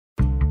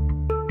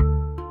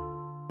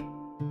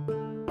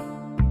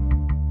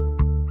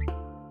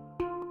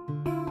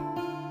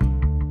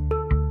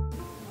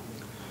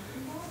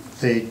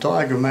The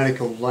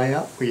diagrammatical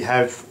layout we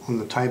have on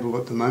the table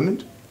at the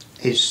moment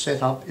is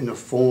set up in the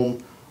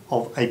form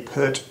of a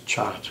Pert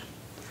chart.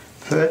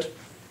 Pert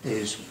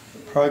is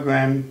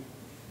Program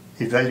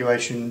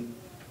Evaluation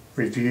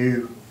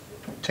Review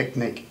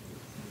Technique.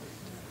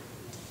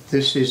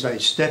 This is a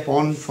step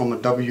on from a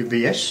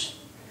WBS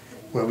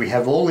where we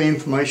have all the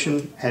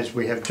information as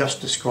we have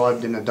just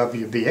described in a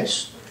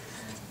WBS,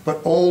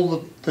 but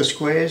all the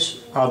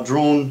squares are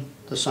drawn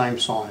the same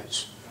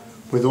size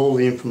with all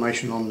the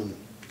information on them.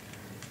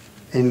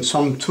 In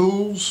some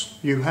tools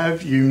you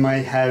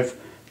may have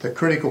the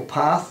critical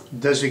path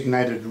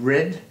designated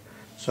red,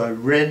 so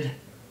red,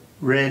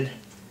 red,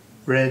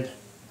 red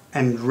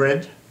and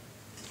red.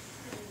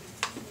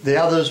 The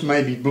others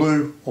may be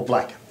blue or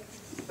black,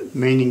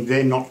 meaning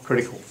they're not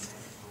critical.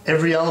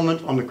 Every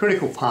element on the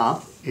critical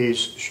path is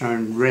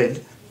shown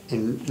red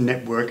in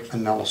network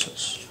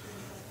analysis.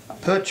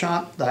 Per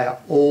chart, they are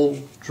all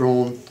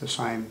drawn the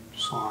same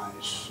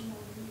size.